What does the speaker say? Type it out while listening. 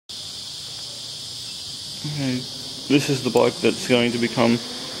Okay, this is the bike that's going to become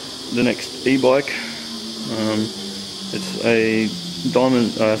the next e-bike. It's a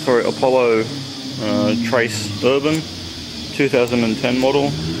Apollo Trace Urban 2010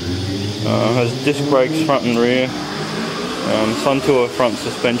 model. Has disc brakes front and rear, Suntour front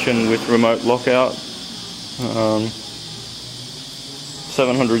suspension with remote lockout,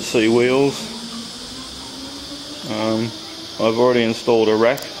 700C wheels. I've already installed a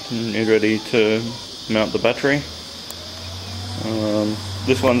rack and ready to mount the battery.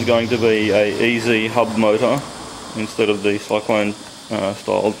 This one's going to be a Ezee hub motor instead of the Cyclone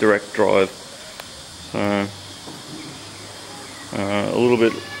style direct drive. So a little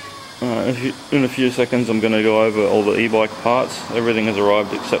bit in a few seconds I'm going to go over all the e-bike parts. Everything has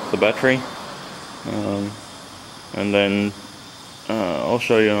arrived except the battery, and then I'll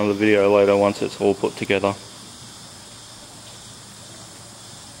show you another video later once it's all put together.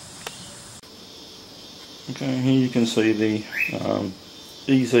 Okay, here you can see the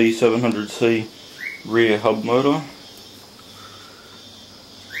Ezee 700C rear hub motor,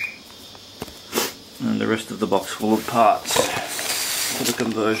 and the rest of the box full of parts for the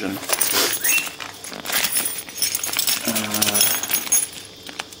conversion.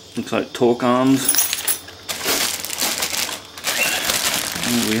 Looks like torque arms,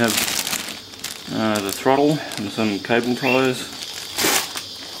 and we have the throttle and some cable ties.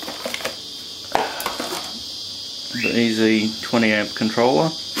 The Ezee 20 amp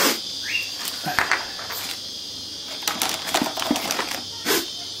controller,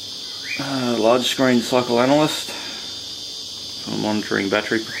 large screen cycle analyst for monitoring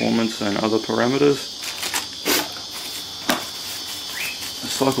battery performance and other parameters, a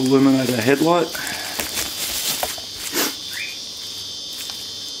cycle illuminator headlight,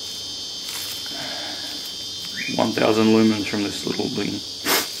 (1,000 lumens from this little thing).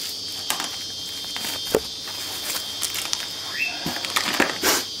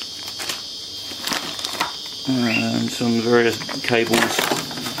 And some various cables,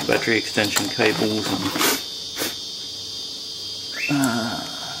 battery extension cables,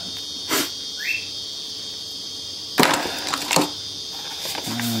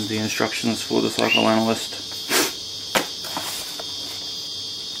 and the instructions for the cycle analyst.